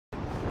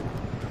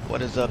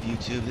What is up,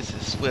 YouTube? This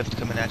is Swift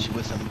coming at you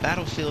with some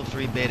Battlefield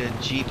 3 Beta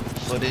Jeep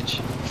footage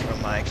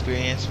from my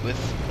experience with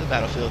the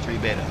Battlefield 3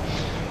 Beta.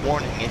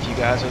 Warning, if you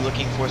guys are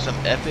looking for some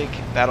epic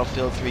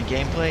Battlefield 3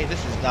 gameplay,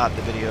 this is not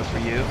the video for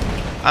you.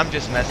 I'm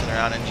just messing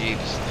around in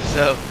Jeeps.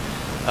 So,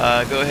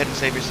 go ahead and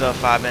save yourself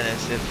 5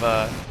 minutes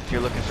if you're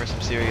looking for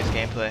some serious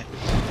gameplay.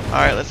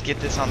 Alright, let's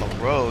get this on the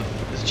road.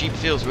 This Jeep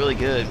feels really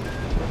good.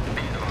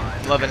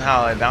 I'm loving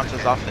how it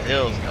bounces off the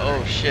hills.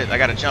 Oh shit, I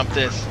gotta jump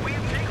this.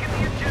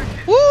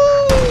 Woo!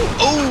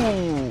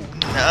 Oh,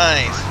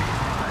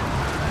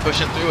 nice.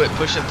 Pushing through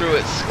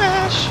it.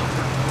 Smash!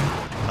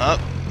 Oh,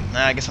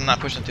 nah, I guess I'm not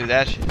pushing through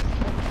that shit.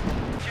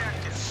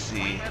 Let's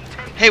see.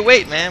 Hey,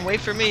 wait, man. Wait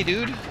for me,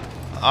 dude.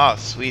 Oh,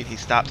 sweet. He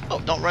stopped. Oh,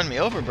 don't run me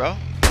over, bro.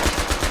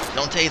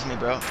 Don't tase me,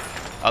 bro.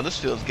 Oh, this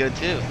feels good,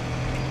 too.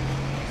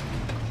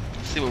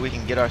 Let's see what we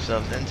can get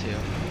ourselves into.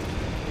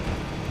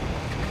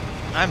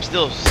 I'm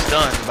still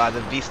stunned by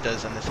the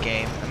vistas in this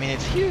game. I mean,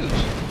 it's huge.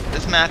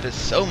 This map is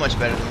so much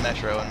better than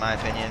Metro, in my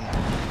opinion,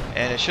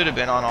 and it should have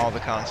been on all the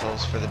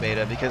consoles for the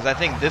beta, because I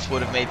think this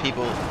would have made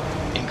people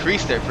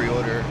increase their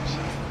pre-orders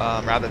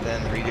rather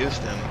than reduce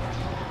them.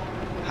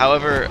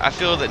 However, I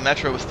feel that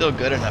Metro was still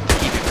good enough to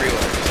keep you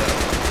pre-ordered. So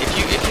if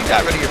you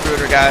got rid of your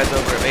pre-order guys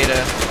over a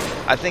beta,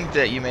 I think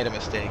that you made a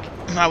mistake.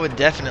 I would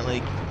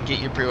definitely get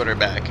your pre-order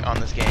back on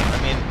this game.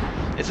 I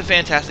mean, it's a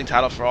fantastic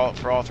title for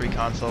all three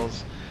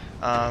consoles.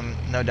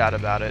 No doubt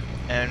about it,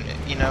 and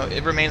you know,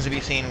 it remains to be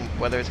seen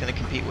whether it's going to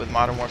compete with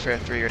Modern Warfare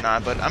 3 or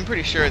not, but I'm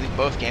pretty sure that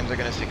both games are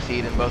going to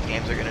succeed and both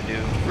games are going to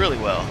do really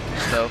well.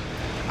 So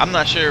I'm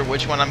not sure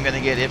which one I'm going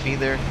to get, if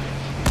either,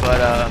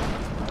 but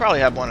probably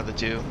have one of the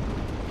two.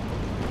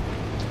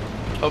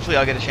 Hopefully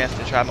I'll get a chance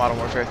to try Modern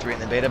Warfare 3 in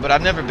the beta, but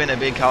I've never been a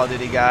big Call of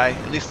Duty guy,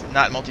 at least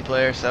not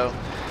multiplayer, so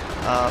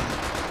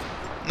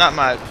not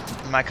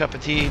my cup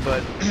of tea,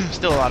 but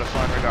still a lot of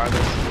fun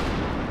regardless.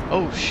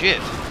 Oh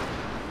shit.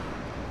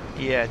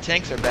 Yeah,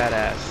 tanks are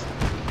badass.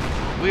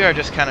 We are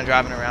just kind of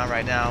driving around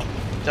right now.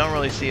 Don't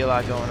really see a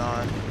lot going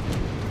on.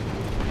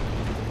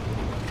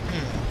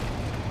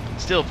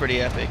 Still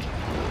pretty epic.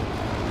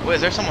 Wait,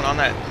 is there someone on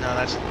that? No,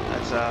 that's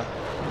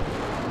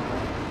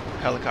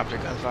helicopter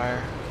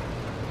gunfire.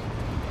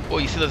 Oh,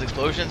 you see those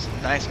explosions?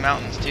 Nice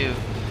mountains too.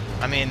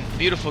 I mean,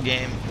 beautiful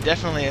game.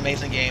 Definitely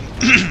amazing game.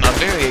 I'm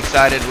very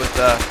excited with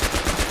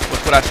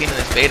what I've seen in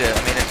this beta.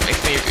 I mean, it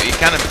makes me, it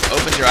kind of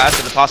opens your eyes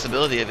to the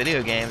possibility of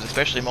video games,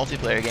 especially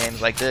multiplayer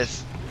games like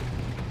this.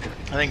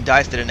 I think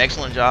DICE did an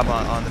excellent job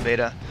on the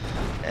beta,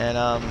 and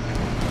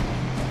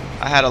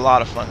I had a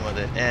lot of fun with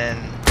it. And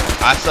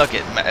I suck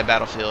at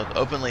Battlefield,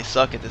 openly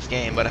suck at this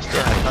game, but I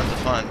still had tons of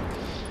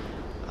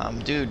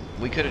fun. Dude,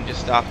 we could have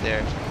just stopped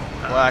there.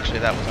 Well, actually,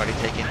 that was already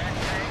taken.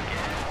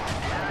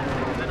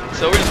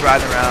 So we're just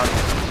riding around.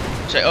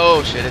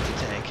 Oh shit, it's a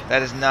tank.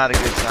 That is not a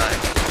good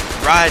sign.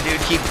 Ride, dude.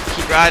 Keep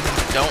riding.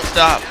 Don't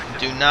stop.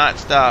 Do not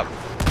stop,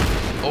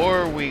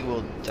 or we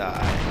will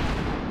die.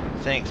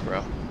 Thanks,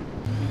 bro.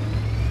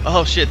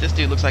 Oh shit, this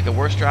dude looks like a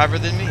worse driver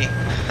than me.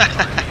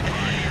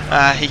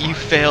 You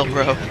failed,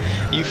 bro.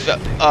 You fell.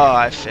 Oh,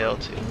 I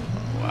failed too.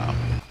 Oh, wow.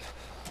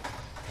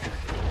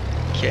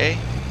 Okay,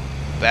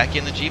 back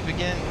in the Jeep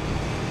again.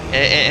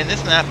 In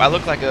this map, I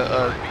look like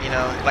you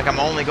know, like I'm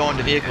only going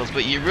to vehicles,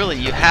 but you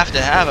have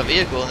to have a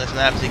vehicle in this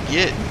map to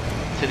get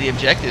to the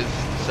objectives.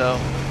 So.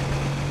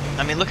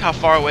 I mean, look how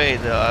far away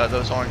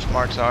those orange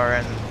marks are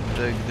and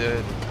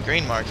the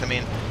green marks. I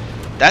mean,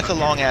 that's a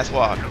long-ass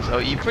walk. So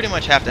you pretty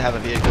much have to have a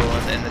vehicle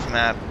in this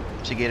map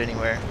to get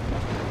anywhere.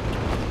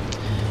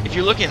 If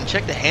you're looking,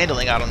 check the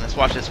handling out on this.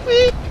 Watch this.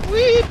 Weep,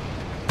 weep.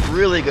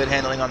 Really good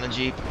handling on the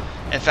Jeep.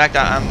 In fact,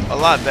 I'm a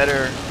lot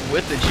better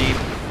with the Jeep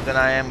than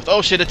I am with...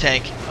 Oh, shit, a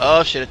tank.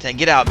 Oh, shit, a tank.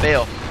 Get out.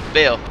 Bail.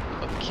 Bail.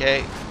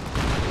 Okay.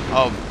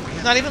 Oh,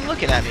 he's not even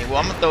looking at me. Well,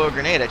 I'm going to throw a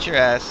grenade at your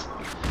ass.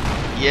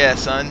 Yeah,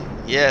 son.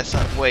 Yeah,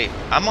 son. Wait,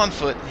 I'm on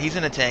foot. He's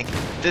in a tank.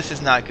 This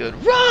is not good.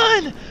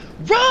 Run!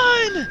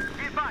 Run!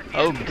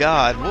 Oh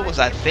God, what was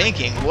I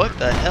thinking? What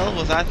the hell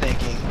was I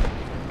thinking?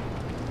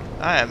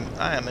 I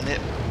am an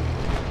it.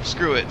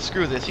 Screw it.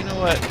 Screw this. You know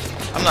what?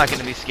 I'm not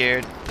gonna be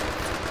scared.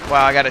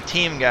 Wow, I got a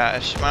team guy,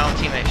 my own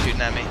teammate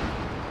shooting at me.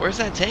 Where's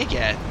that tank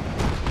at?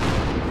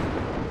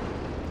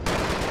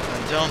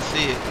 I don't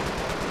see it.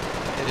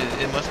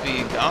 It must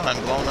be gone,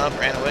 blown up,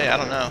 ran away. I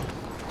don't know.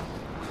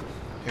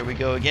 Here we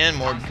go again,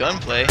 more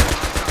gunplay.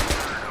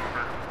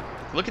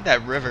 Look at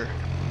that river.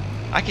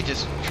 I could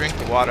just drink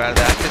the water out of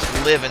that. I could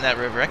just live in that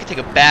river. I could take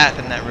a bath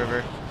in that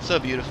river. So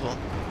beautiful.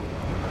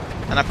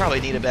 And I probably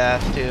need a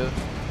bath too.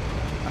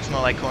 I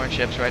smell like corn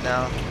chips right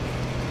now.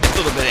 A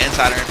little bit of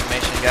insider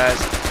information, guys.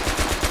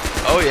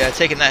 Oh yeah,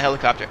 taking that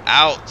helicopter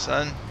out,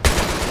 son.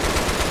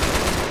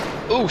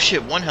 Oh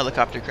shit, one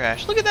helicopter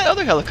crashed. Look at that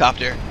other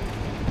helicopter.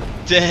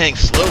 Dang,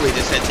 slowly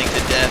descending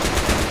to death.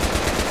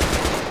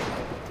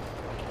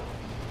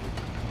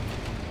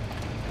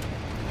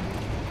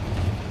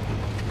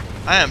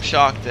 I am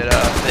shocked that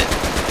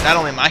not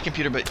only my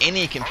computer, but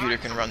any computer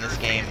can run this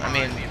game. I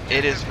mean,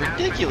 it is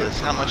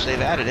ridiculous how much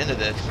they've added into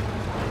this.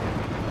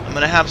 I'm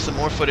going to have some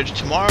more footage.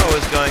 Tomorrow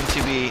is going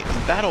to be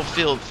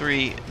Battlefield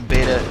 3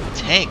 beta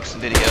tanks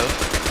video.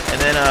 And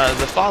then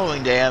the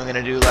following day I'm going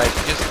to do like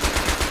just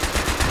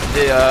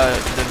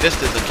the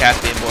vistas of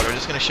Caspian border.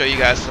 Just going to show you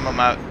guys some of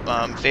my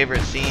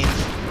favorite scenes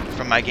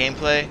from my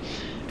gameplay.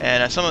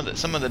 And some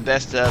of the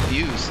best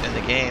views in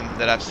the game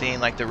that I've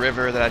seen, like the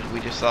river that we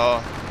just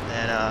saw,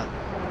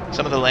 and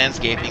some of the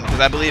landscaping,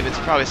 because I believe it's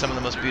probably some of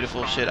the most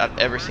beautiful shit I've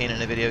ever seen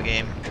in a video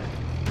game.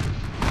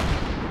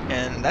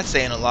 And that's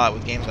saying a lot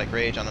with games like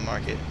Rage on the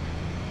market.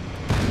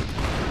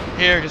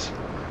 Here, just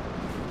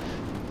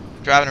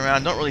driving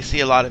around, don't really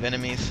see a lot of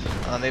enemies.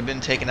 They've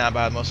been taken out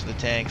by most of the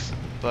tanks,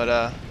 but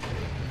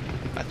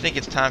I think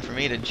it's time for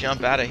me to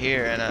jump out of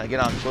here and get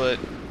on foot.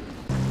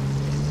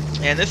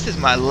 And this is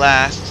my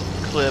last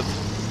clip.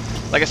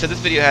 Like I said, this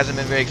video hasn't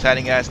been very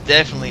exciting, guys.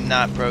 Definitely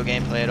not pro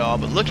gameplay at all,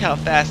 but look how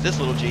fast this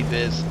little Jeep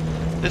is.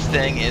 This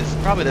thing is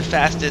probably the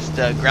fastest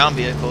ground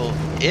vehicle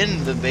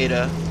in the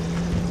beta,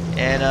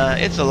 and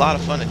it's a lot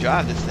of fun to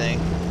drive this thing.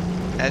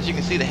 As you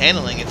can see, the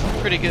handling is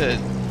pretty good.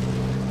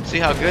 See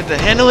how good the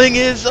handling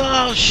is?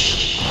 Oh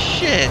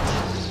shit.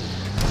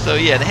 So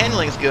yeah, the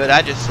handling is good,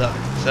 I just suck.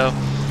 So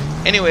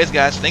anyways,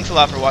 guys, thanks a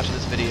lot for watching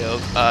this video.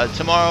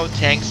 Tomorrow,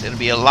 tanks, it'll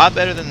be a lot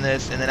better than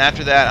this, and then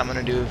after that, I'm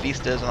going to do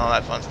vistas and all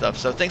that fun stuff.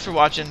 So thanks for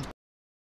watching.